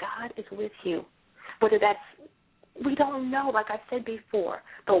understand that God is with you, whether that's, we don't know, like I said before,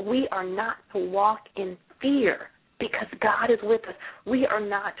 but we are not to walk in fear because God is with us. We are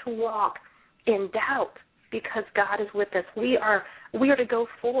not to walk in doubt because God is with us. We are to go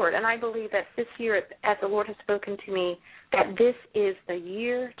forward. And I believe that this year, as the Lord has spoken to me, that this is the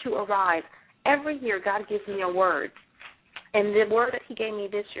year to arise. Every year God gives me a word. And the word that he gave me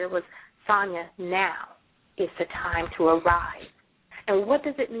this year was, Sonya, now is the time to arise. And what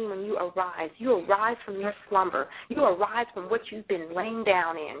does it mean when you arise? You arise from your slumber. You arise from what you've been laying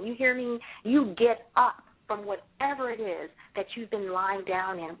down in. You hear me? You get up from whatever it is that you've been lying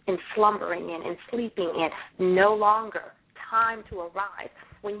down in and slumbering in and sleeping in. No longer. Time to arise.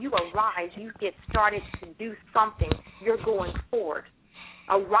 When you arise, you get started to do something. You're going forward.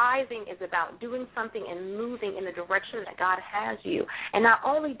 Arising is about doing something and moving in the direction that God has you. And not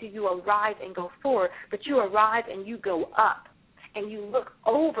only do you arise and go forward, but you arise and you go up. And you look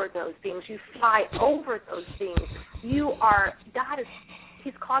over those things. You fly over those things.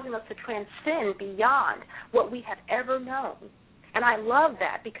 He's causing us to transcend beyond what we have ever known. And I love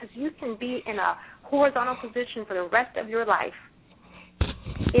that because you can be in a horizontal position for the rest of your life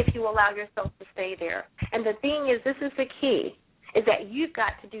if you allow yourself to stay there. And the thing is, this is the key, is that you've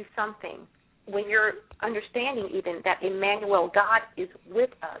got to do something when you're understanding even that Immanuel, God is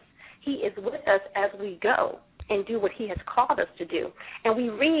with us. He is with us as we go and do what he has called us to do. And we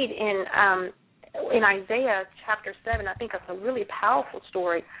read in Isaiah chapter 7, I think it's a really powerful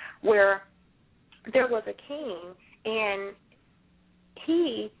story, where there was a king, and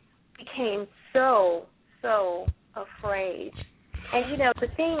he became so afraid. And, you know, the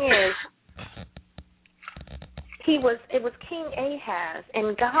thing is, it was King Ahaz,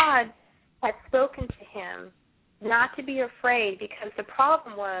 and God had spoken to him not to be afraid, because the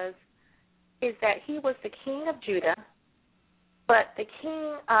problem is that he was the king of Judah, but the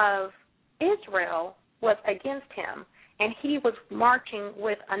king of Israel was against him, and he was marching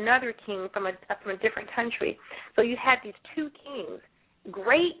with another king from a different country. So you had these two kings,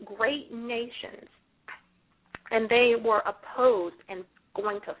 great nations, and they were opposed and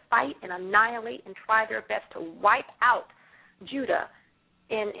going to fight and annihilate and try their best to wipe out Judah.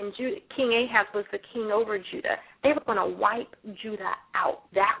 And King Ahaz was the king over Judah. They were going to wipe Judah out.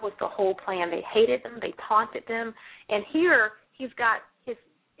 That was the whole plan. They hated them. They taunted them. And here he's got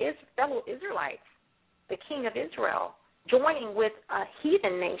his fellow Israelites, the king of Israel, joining with a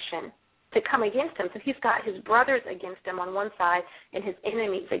heathen nation to come against him. So he's got his brothers against him on one side and his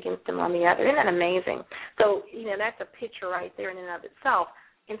enemies against him on the other. Isn't that amazing? So, you know, that's a picture right there in and of itself.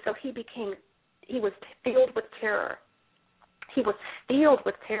 And so he was filled with terror. He was filled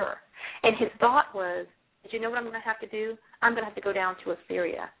with terror. And his thought was, you know what I'm going to have to do? I'm going to have to go down to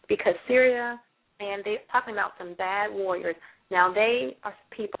Assyria. Because Syria, man, they're talking about some bad warriors. Now, they are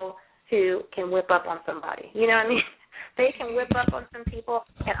people who can whip up on somebody. You know what I mean? They can whip up on some people,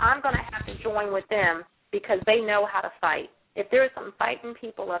 and I'm going to have to join with them because they know how to fight. If there's some fighting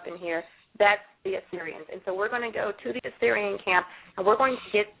people up in here, that's the Assyrians. And so we're going to go to the Assyrian camp, and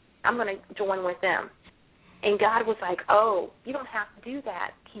I'm going to join with them. And God was like, oh, you don't have to do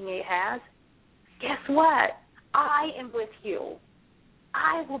that, King Ahaz. guess what? I am with you.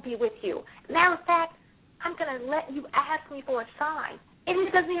 I will be with you. Matter of fact, I'm going to let you ask me for a sign. And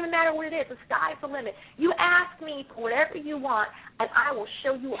it doesn't even matter what it is. The sky's the limit. You ask me for whatever you want, and I will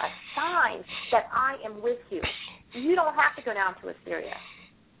show you a sign that I am with you. You don't have to go down to Assyria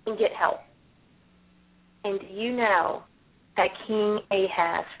and get help. And do you know that King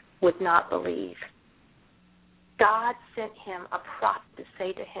Ahaz would not believe? God sent him a prophet to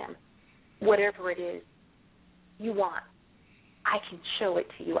say to him, whatever it is you want, I can show it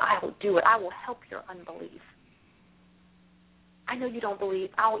to you. I will do it. I will help your unbelief. I know you don't believe.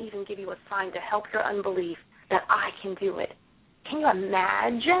 I'll even give you a sign to help your unbelief that I can do it. Can you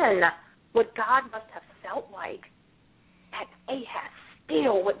imagine what God must have felt like? That Ahaz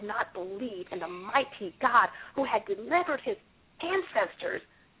still would not believe in the mighty God who had delivered his ancestors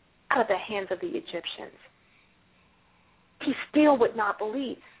out of the hands of the Egyptians. He still would not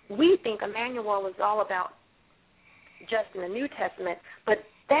believe. We think Immanuel is all about just in the New Testament, but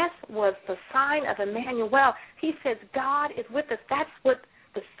that was the sign of Immanuel. He says God is with us. That's what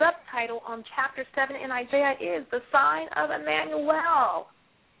the subtitle on chapter 7 in Isaiah is, the sign of Immanuel.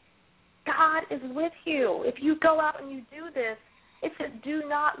 God is with you. If you go out and you do this, it says do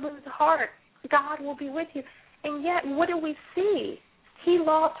not lose heart. God will be with you. And yet, what do we see? He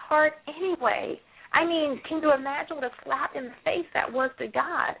lost heart anyway. I mean, can you imagine what a slap in the face that was to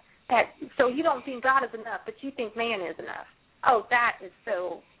God? So you don't think God is enough, but you think man is enough. Oh, that is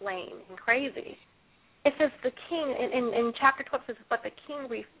so lame and crazy. It says the king, in chapter 12, says, but the king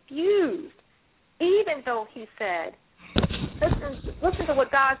refused, even though he said, listen to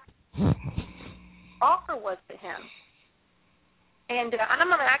what God's offer was to him. And I'm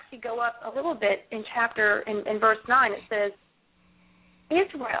going to actually go up a little bit in verse 9. It says,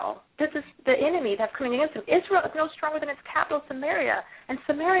 Israel, this is the enemy that's coming against him. Israel is no stronger than its capital, Samaria, and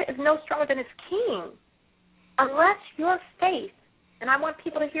Samaria is no stronger than its king. Unless your faith, and I want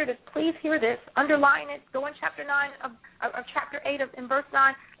people to hear this, please hear this, underline it, go in chapter 9 of chapter 8 in verse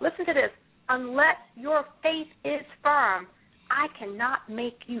 9. Listen to this. Unless your faith is firm, I cannot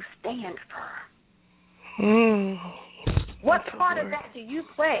make you stand firm. What part of that do you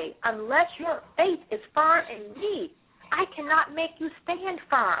play? Unless your faith is firm in me, I cannot make you stand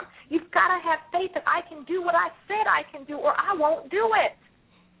firm. You've got to have faith that I can do what I said I can do, or I won't do it.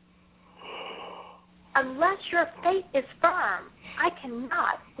 Unless your faith is firm, I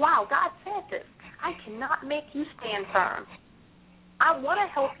cannot. Wow, God said this. I cannot make you stand firm. I want to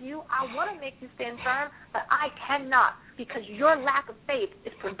help you. I want to make you stand firm, but I cannot because your lack of faith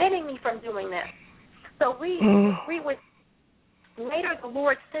is preventing me from doing this. So we would. Later, the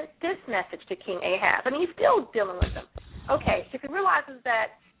Lord sent this message to King Ahaz, and he's still dealing with him. Okay, so he realizes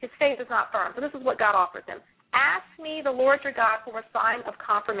that his faith is not firm. So this is what God offers him. Ask me, the Lord your God, for a sign of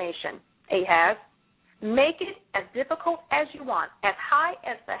confirmation, Ahaz. Make it as difficult as you want, as high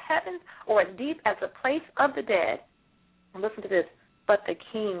as the heavens or as deep as the place of the dead. And listen to this. But the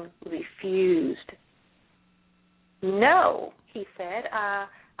king refused. No, he said, I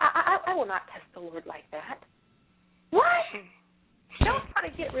will not test the Lord like that. What? Don't try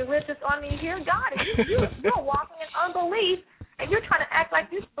to get religious on me here. God, you're walking in unbelief, and you're trying to act like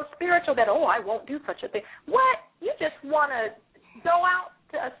you're so spiritual that, I won't do such a thing. What? You just want to go out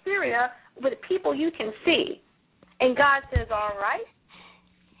to Assyria with people you can see. And God says, all right.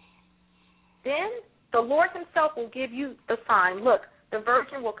 Then the Lord himself will give you the sign. Look, the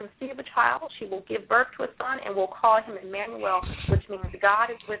virgin will conceive a child. She will give birth to a son, and we'll call him Immanuel, which means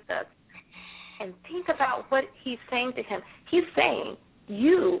God is with us. And think about what he's saying to him. He's saying,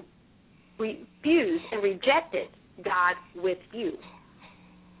 you refused and rejected God with you.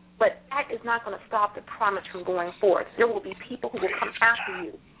 But that is not going to stop the promise from going forth. There will be people who will come after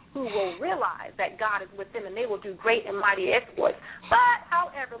you who will realize that God is with them, and they will do great and mighty exploits. But,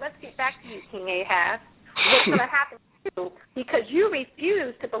 however, let's get back to you, King Ahaz. What's going to happen to you? Because you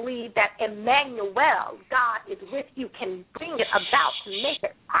refuse to believe that Immanuel, God is with you, can bring it about to make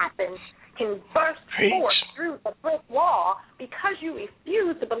it happen, can burst forth through the brick wall, because you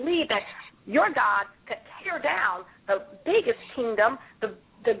refuse to believe that your God could tear down the biggest kingdom,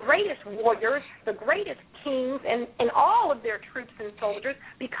 the greatest warriors, the greatest kings, and all of their troops and soldiers.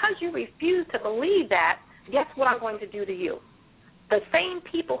 Because you refuse to believe that, guess what I'm going to do to you? The same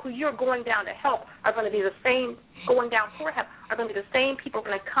people who you're going down to help are going to be the same, going down for help, are going to be the same people who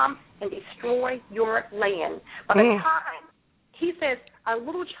are going to come and destroy your land. By the time, he says, a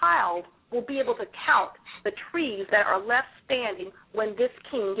little child will be able to count the trees that are left standing when this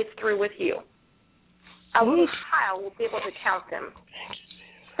king gets through with you. A little child will be able to count them.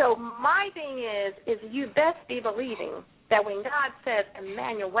 So my thing is you best be believing that when God says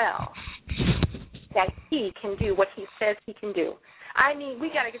Immanuel, that he can do what he says he can do. I mean, we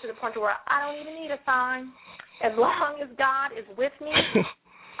got to get to the point where I don't even need a sign. As long as God is with me,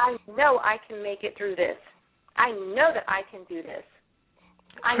 I know I can make it through this. I know that I can do this.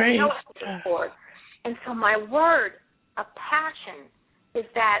 I know I can afford. And so my word of passion is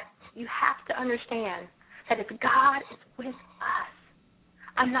that you have to understand that if God is with us,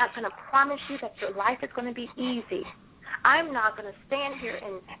 I'm not going to promise you that your life is going to be easy. I'm not going to stand here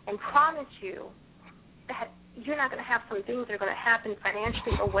and promise you that you're not going to have some things that are going to happen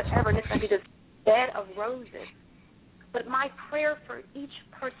financially or whatever, and it's going to be this bed of roses. But my prayer for each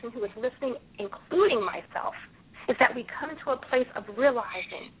person who is listening, including myself, is that we come to a place of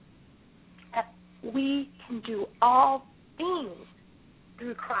realizing that we can do all things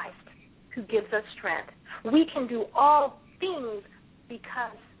through Christ who gives us strength. We can do all things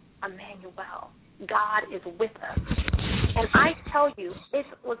because Immanuel, God is with us. And I tell you, it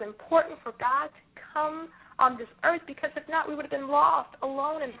was important for God to come on this earth, because if not, we would have been lost,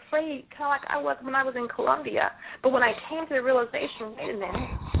 alone, and afraid, kind of like I was when I was in Colombia. But when I came to the realization, wait a minute,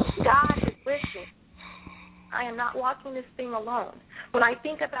 God is with me. I am not walking this thing alone. When I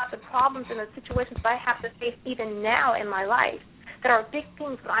think about the problems and the situations that I have to face even now in my life, that are big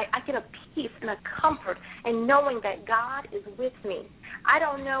things, but I get a peace and a comfort in knowing that God is with me. I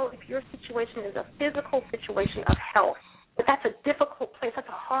don't know if your situation is a physical situation of health, but that's a difficult place. That's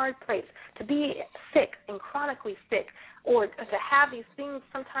a hard place to be sick and chronically sick, or to have these things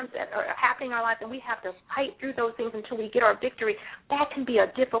sometimes that are happening in our life, and we have to fight through those things until we get our victory. That can be a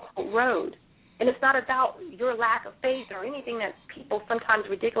difficult road. And it's not about your lack of faith or anything that people sometimes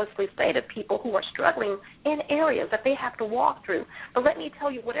ridiculously say to people who are struggling in areas that they have to walk through. But let me tell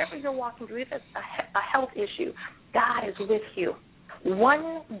you, whatever you're walking through, if it's a health issue, God is with you.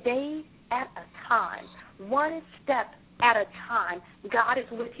 One day at a time, one step at a time, God is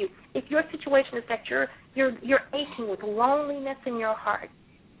with you. If your situation is that you're aching with loneliness in your heart,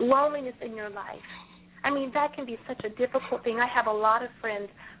 loneliness in your life, I mean, that can be such a difficult thing. I have a lot of friends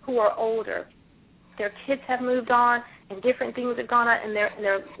who are older. Their kids have moved on, and different things have gone on, and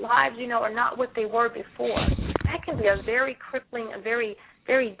their lives, are not what they were before. That can be a very crippling, a very,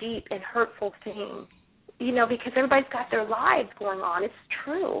 very deep and hurtful thing, because everybody's got their lives going on. It's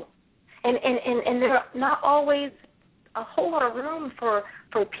true. And there's not always a whole lot of room for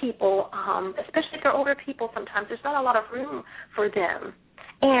people, especially if they're older people sometimes. There's not a lot of room for them.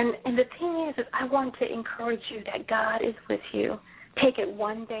 And the thing is I want to encourage you that God is with you. Take it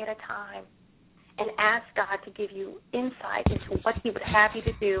one day at a time. And ask God to give you insight into what he would have you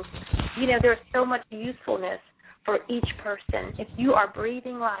to do. There's so much usefulness for each person. If you are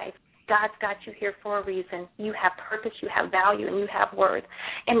breathing life, God's got you here for a reason. You have purpose, you have value, and you have worth.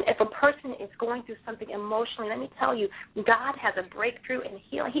 And if a person is going through something emotionally, let me tell you, God has a breakthrough and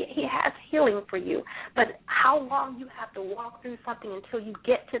healing. He has healing for you. But how long you have to walk through something until you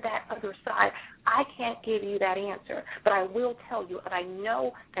get to that other side, I can't give you that answer. But I will tell you, and I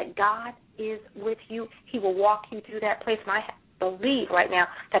know that God is with you. He will walk you through that place. And I believe right now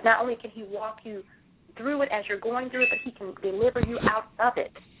that not only can he walk you through it as you're going through it, but he can deliver you out of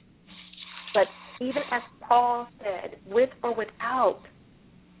it. But even as Paul said, with or without,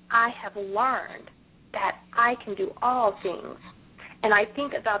 I have learned that I can do all things. And I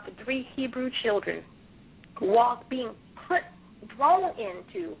think about the 3 Hebrew children being thrown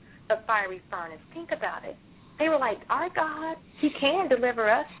into the fiery furnace. Think about it. They were like, our God, he can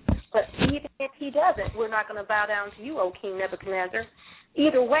deliver us, but even if he doesn't, we're not going to bow down to you, O King Nebuchadnezzar.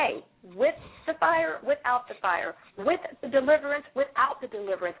 Either way, with the fire, without the fire, with the deliverance, without the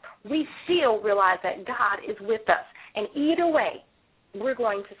deliverance, we still realize that God is with us. And either way, we're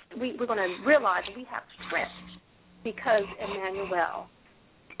going to realize we have strength because Immanuel.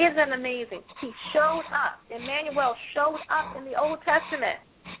 Isn't that amazing? He showed up. Immanuel showed up in the Old Testament.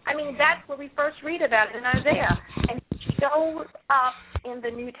 I mean, that's where we first read about it in Isaiah. And he showed up in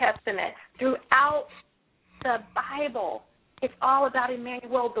the New Testament. Throughout the Bible, it's all about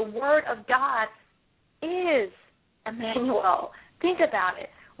Immanuel. The Word of God is Immanuel. Think about it.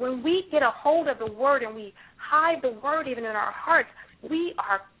 When we get a hold of the Word and we hide the Word even in our hearts, we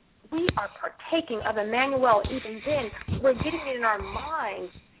are partaking of Immanuel. Even then, we're getting it in our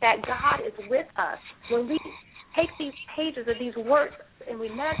minds that God is with us. When we take these pages of these words and we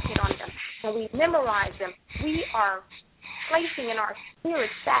meditate on them and we memorize them, we are placing in our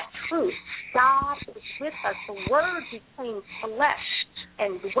spirits that truth. God is with us. The Word became flesh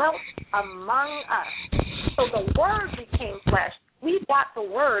and dwelt among us. So the Word became flesh. We've got the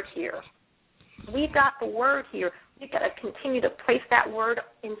Word here. We've got the Word here. We've got to continue to place that word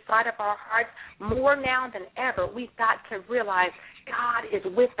inside of our hearts more now than ever. We've got to realize God is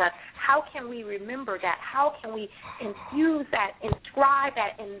with us. How can we remember that? How can we infuse that, inscribe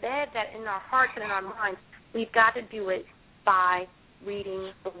that, embed that in our hearts and in our minds? We've got to do it by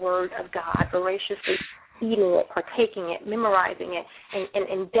reading the Word of God, voraciously eating it, partaking it, memorizing it,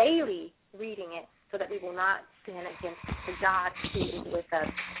 and daily reading it so that we will not sin against the God who is with us.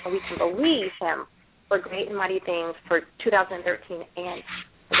 And we can believe Him for great and mighty things for 2013 and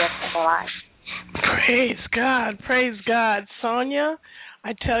the rest of our lives. Praise God. Praise God. Sonya,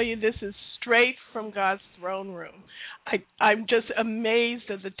 I tell you, this is straight from God's throne room. I'm just amazed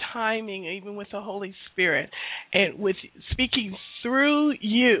at the timing, even with the Holy Spirit, and with speaking through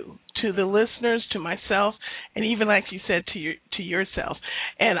you to the listeners, to myself, and even like you said, to yourself.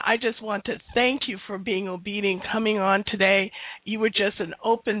 And I just want to thank you for being obedient, coming on today. You were just an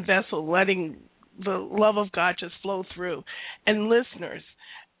open vessel, letting the love of God just flow through. And listeners,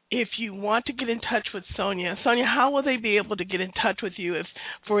 if you want to get in touch with Sonya, how will they be able to get in touch with you if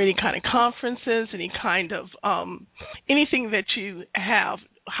for any kind of conferences, any kind of anything that you have?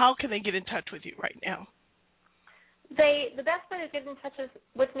 How can they get in touch with you right now? The best way to get in touch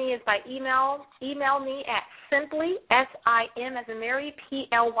with me is by email. Email me at simply, S-I-M as in Mary,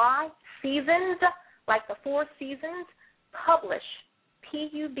 P-L-Y, seasons, like the four seasons, publish,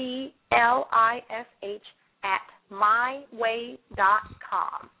 P-U-B-L-I-S-H, at myway.com.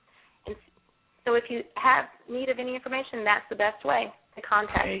 And so if you have need of any information, that's the best way to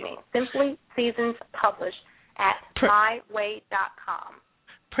contact me. Simply Seasons Publish at myway.com.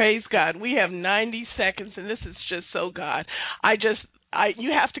 Praise God. We have 90 seconds, and this is just so God.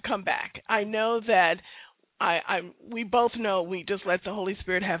 You have to come back. I know that we both know we just let the Holy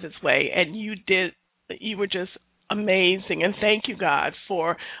Spirit have His way, and you were just amazing. And thank you, God,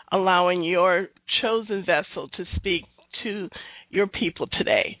 for allowing your chosen vessel to speak to your people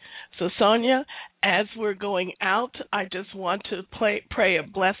today. So, Sonya, as we're going out, I just want to pray a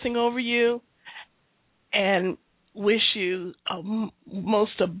blessing over you and wish you a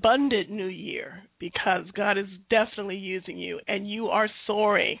most abundant new year, because God is definitely using you, and you are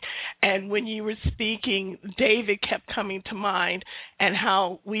soaring. And when you were speaking, David kept coming to mind, and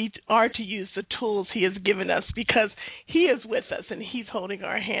how we are to use the tools He has given us, because He is with us, and He's holding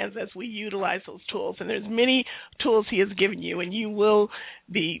our hands as we utilize those tools. And there's many tools He has given you, and you will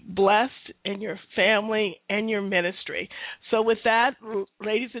be blessed in your family and your ministry. So with that,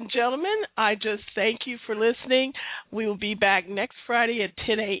 ladies and gentlemen, I just thank you for listening. We will be back next Friday at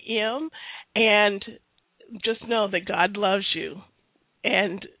 10 a.m., and just know that God loves you,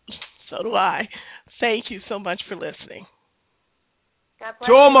 and so do I. Thank you so much for listening.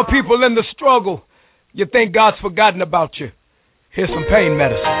 To all my people in the struggle, you think God's forgotten about you. Here's some pain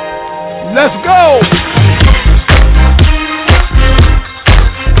medicine. Let's go!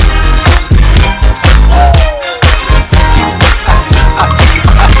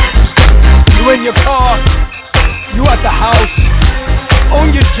 You in your car, you at the house,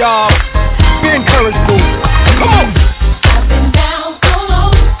 on your job, be encouraged, boo. Come on! I've been down so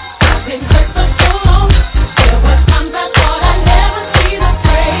long, I've been hurt for so long. There were times I thought I'd never see the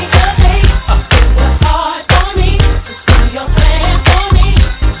break of day. It was hard for me to see your plan for me,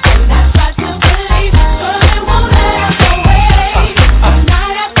 and I tried to believe, but it won't last away.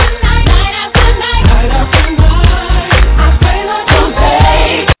 Night after night, night after night, night after night, I pray like one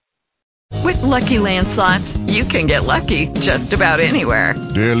day. With Lucky Land Slots, you can get lucky just about anywhere.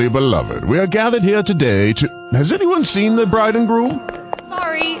 Dearly beloved, we are gathered here today to... Has anyone seen the bride and groom?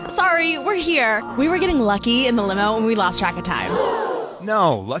 Sorry, we're here. We were getting lucky in the limo and we lost track of time.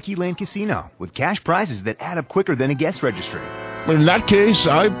 No, Lucky Land Casino, with cash prizes that add up quicker than a guest registry. In that case,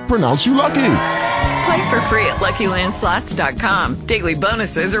 I pronounce you lucky. Play for free at LuckyLandSlots.com. Daily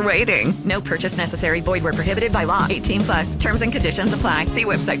bonuses are waiting. No purchase necessary. Void where prohibited by law. 18+. Terms and conditions apply. See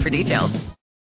website for details.